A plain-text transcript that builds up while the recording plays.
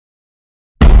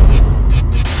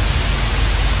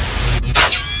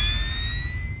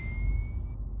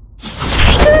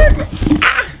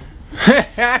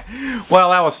Well,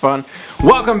 that was fun.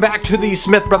 Welcome back to the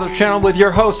Smith Brothers channel with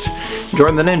your host,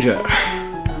 Jordan the Ninja.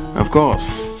 Of course.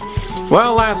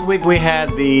 Well, last week we had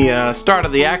the start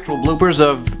of the actual bloopers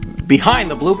of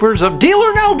behind the bloopers of Deal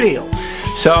or No Deal.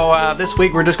 So this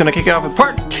week we're just going to kick it off with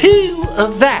part 2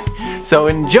 of that. So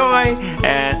enjoy,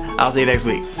 and I'll see you next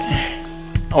week.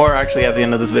 Or actually at the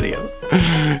end of this video.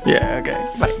 Yeah,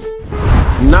 okay, bye.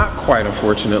 Not quite,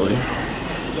 unfortunately.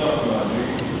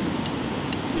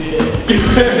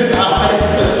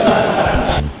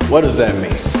 What does that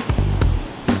mean?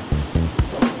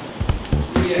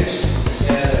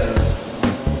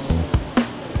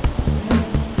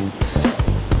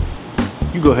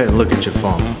 You go ahead and look at your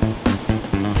phone.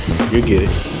 You get it.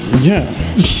 Yeah.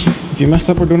 If you mess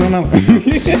up, we're doing another.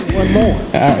 One more.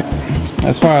 Alright.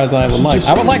 As far as I would like.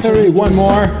 I would like to read one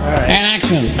more. And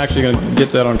action. Actually gonna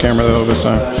get that on camera though this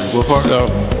time. What part? So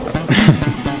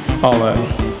all that.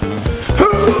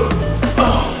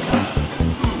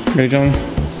 Ready, gentlemen?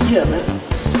 Yeah, man.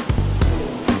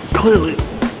 Clearly.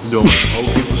 Doing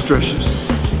old people stretches.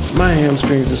 My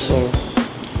hamstrings are sore.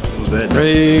 What was that?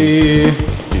 Ready.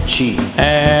 Your cheat.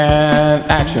 And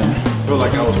action. I feel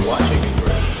like I was watching it.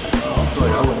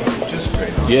 Like I wasn't even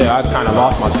participating. Yeah, I kind of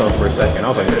lost myself for a second. I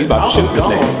was like, he's about to shoot this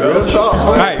nigga. Real talk.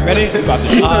 Alright, ready? About to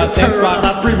shoot. Same spot. I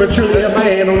prematurely had my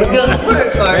hand on the gun.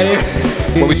 Ready?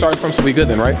 Where we started from, so we good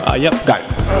then, right? Yep. Got it.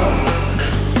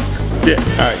 Yeah.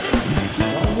 Alright.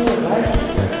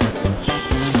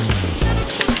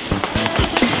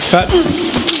 Cut.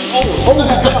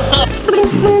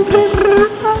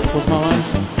 What's my line?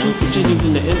 Two Virginians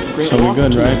in the integrate. So we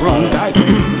good, right?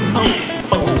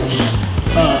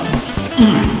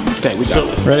 Okay, we got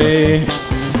this. Ready?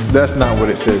 That's not what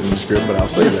it says in the script, but I'll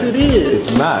say Yes, that. it is.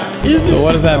 It's not. So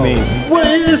what does that mean? What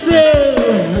is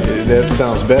it? That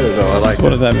sounds better though. I like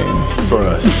What that. does that mean? For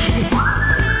us.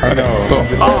 Okay, cool.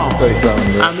 Just have to say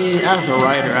something. I mean, as a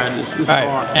writer, I just, it's Alright,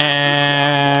 hard. and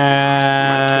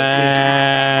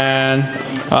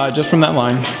just from that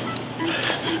line.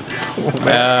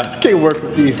 I can't work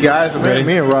with these guys. Man, Ready?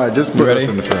 me and Rod just put Ready? us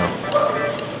in the film.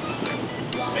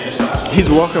 He's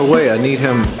walking away. I need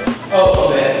him.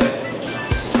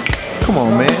 Come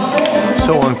on, man.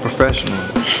 So unprofessional.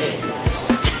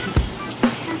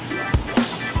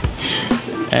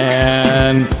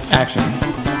 And action.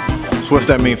 So what's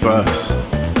that mean for us?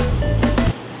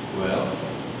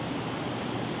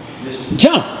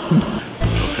 Jump!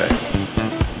 Okay.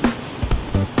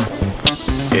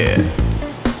 Yeah.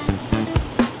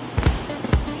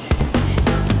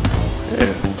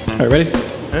 Yeah. Alright, ready?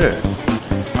 Yeah.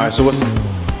 Alright, so what's...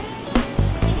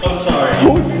 I'm sorry.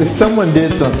 Someone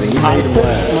did something. You made him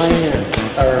laugh. My hand.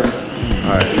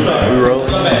 Alright, we roll.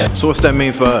 So what's that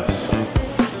mean for us?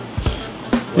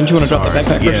 Didn't you want to drop the Sorry.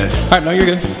 backpack first? Yes. Alright, no, you're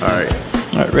good. Alright.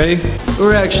 Alright, ready?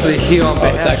 We're actually here on Oh,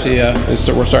 it's actually,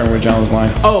 we're starting with John's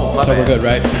line. Oh, my So we're bad. good,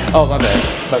 right? Oh, my bad.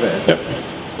 My bad. Yep.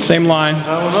 Same line.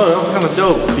 I don't know, that was kind of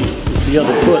dope. It's the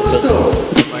other foot.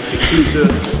 Like to keep the...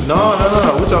 No.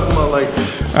 We're talking about like...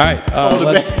 Alright,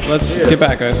 let's get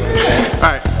back, guys.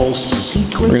 Alright, whole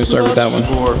sequence. We're gonna start with that one.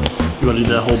 Or you want to do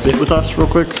that whole bit with us real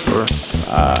quick? Or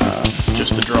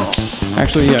just the draw?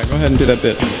 Actually, yeah, go ahead and do that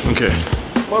bit. Okay.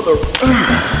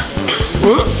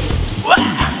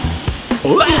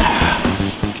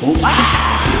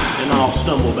 And I'll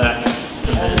stumble back.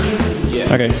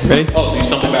 Yeah. Okay, ready? Oh, so you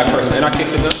stumble back first, and then I kick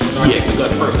the gun? No, I kick the gun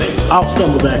first, then. I'll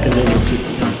stumble back and then you'll kick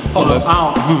the gun. Hold up.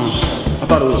 I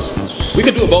thought it was... We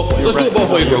can do it both ways. Let's do it both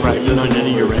ways real Right. quick. No,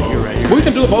 you're right. We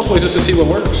can do it both ways just to see what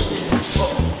works.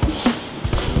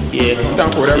 Yeah. I'm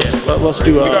down for whatever. Yeah. Let's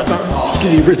do got time? let's do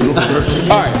the original first.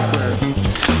 Alright.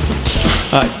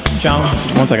 John,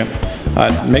 1 second.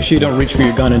 Make sure you don't reach for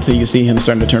your gun until you see him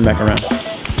starting to turn back around.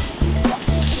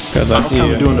 Because I I was see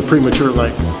kind of doing the premature,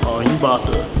 like, oh, you about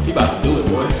to... He about to do it,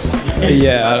 boy.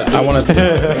 Yeah, I want to.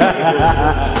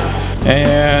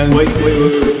 And Wait.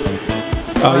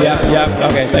 oh yeah.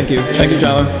 Okay, thank you,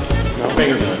 John. No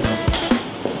finger guns.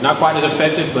 Not quite as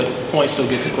effective, but point still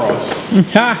gets across.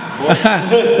 Ha!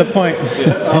 The point.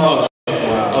 Oh,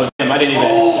 wow. Oh, damn, I didn't even.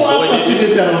 Boy, did you?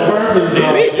 did that on purpose,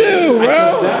 Me too,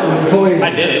 bro. I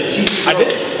did it.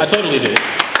 I totally did it.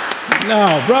 No,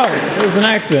 bro, it was an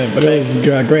accident, but it was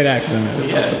a great accident.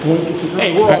 Yeah.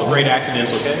 Hey, we're all great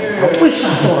accidents, okay?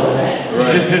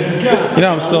 You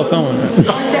know, I'm still filming.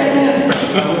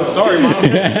 Sorry, Mom.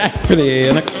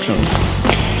 Pretty next one.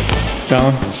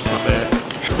 John. My bad.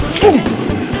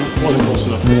 Wasn't close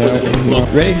enough. Yeah.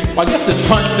 Ready? Well, I guess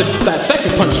that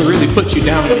second punch should really put you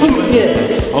down.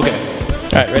 Okay. All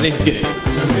right, ready? Get it.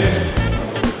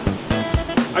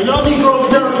 Are y'all Negroes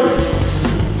done?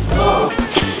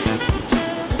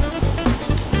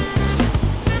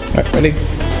 All right, ready? Ready?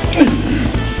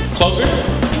 Closer.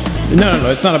 No,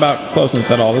 it's not about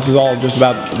closeness at all. This is all just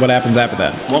about what happens after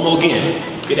that. One more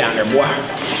again. Get down there, boy.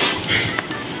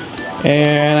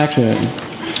 And action.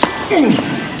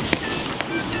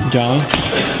 John.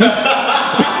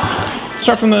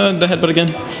 Start from the headbutt again.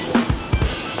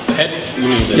 The head? You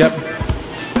mean this? Yep.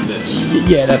 This.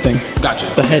 Yeah, that thing. Gotcha.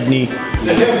 The head knee.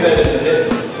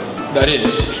 That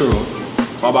is true.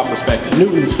 It's all about perspective.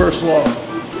 Newton's first law.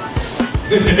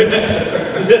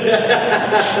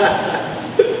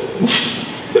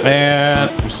 And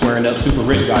I'm squaring up super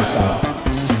rich guy style.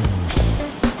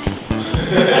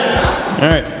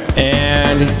 alright.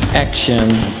 And action.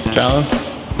 John.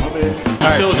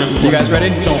 Alright, you guys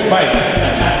ready? We don't fight.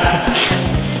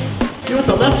 You want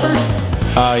the left first?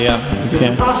 Yeah. You It's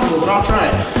can. impossible, but I'll try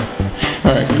it.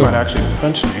 Alright, You cool. might actually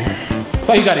punch me. I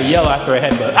thought you gotta yell after a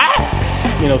headbutt.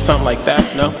 Ah! You know, something like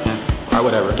that. No? Alright,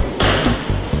 whatever.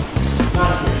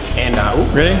 And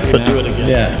Ready? But do it again.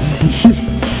 Yeah.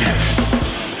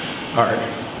 alright.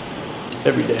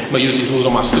 Every day. I'm gonna use these moves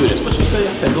on my students. What you say?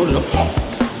 I said go to the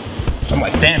office. So I'm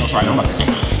like Thanos right now. I'm like,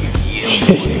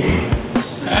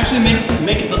 Actually,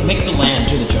 make it the land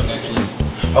to the choke. Actually.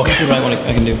 okay. That's what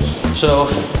I can do. So,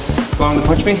 going to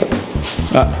punch me?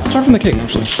 Start from the kick,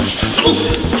 actually.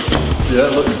 Did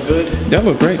that look good? That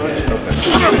looked great.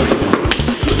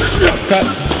 Cut.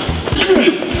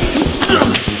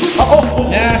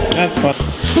 Yeah, that's fun.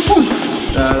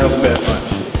 That was a bad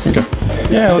fight.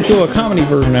 Okay. Yeah, let's do a comedy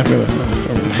version after this.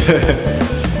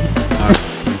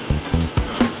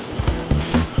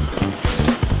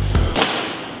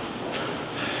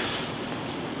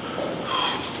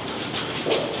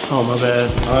 Oh, my bad.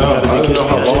 I don't know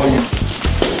how long you...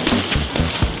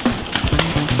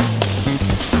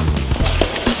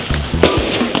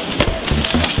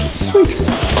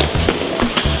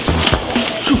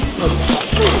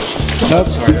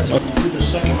 That's Do the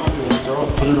second one, do is throw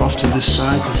it, put it off to this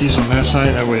side, because he's on that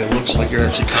side. That way it looks like you're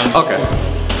actually counting. Okay.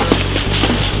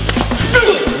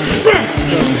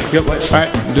 Yep.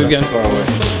 Alright, do it again. Far away.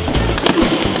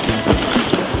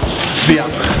 Be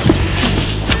out.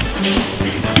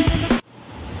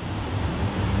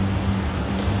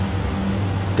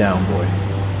 Down, boy.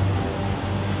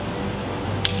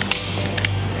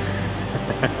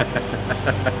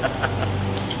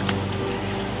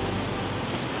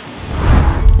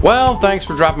 Well, thanks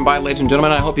for dropping by, ladies and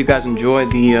gentlemen. I hope you guys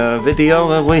enjoyed the video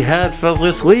that we had for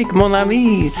this week, mon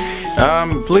ami.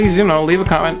 Please, leave a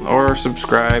comment or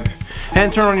subscribe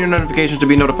and turn on your notifications to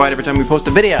be notified every time we post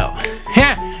a video.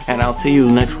 And I'll see you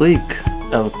next week.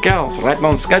 Okay, right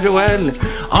on schedule.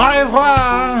 Au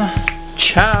revoir.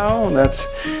 Ciao. That's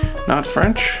not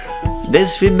French.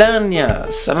 Des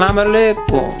vidania. Salam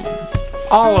alaikum.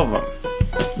 All of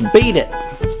them. Beat it.